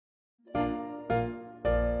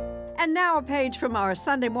And now a page from our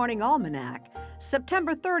Sunday Morning Almanac,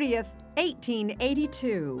 September 30th,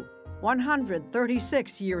 1882,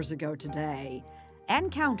 136 years ago today,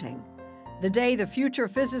 and counting. The day the future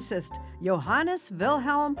physicist Johannes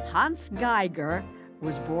Wilhelm Hans Geiger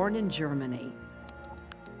was born in Germany.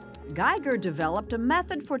 Geiger developed a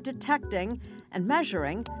method for detecting and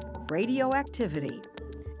measuring radioactivity,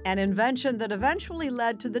 an invention that eventually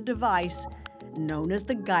led to the device known as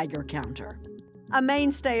the Geiger Counter. A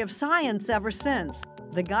mainstay of science ever since,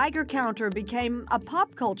 the Geiger Counter became a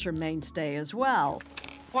pop culture mainstay as well.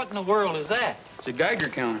 What in the world is that? It's a Geiger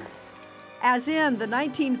counter. As in the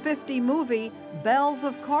 1950 movie Bells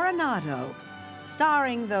of Coronado,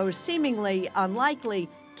 starring those seemingly unlikely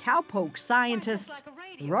cowpoke scientists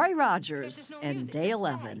Roy Rogers and Dale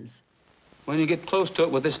Evans. When you get close to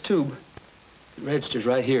it with this tube, it registers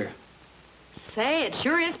right here. Say, it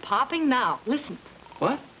sure is popping now. Listen.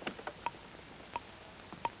 What?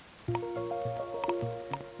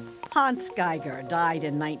 Hans Geiger died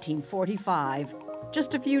in 1945,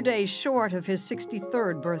 just a few days short of his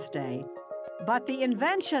 63rd birthday. But the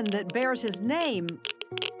invention that bears his name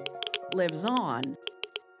lives on.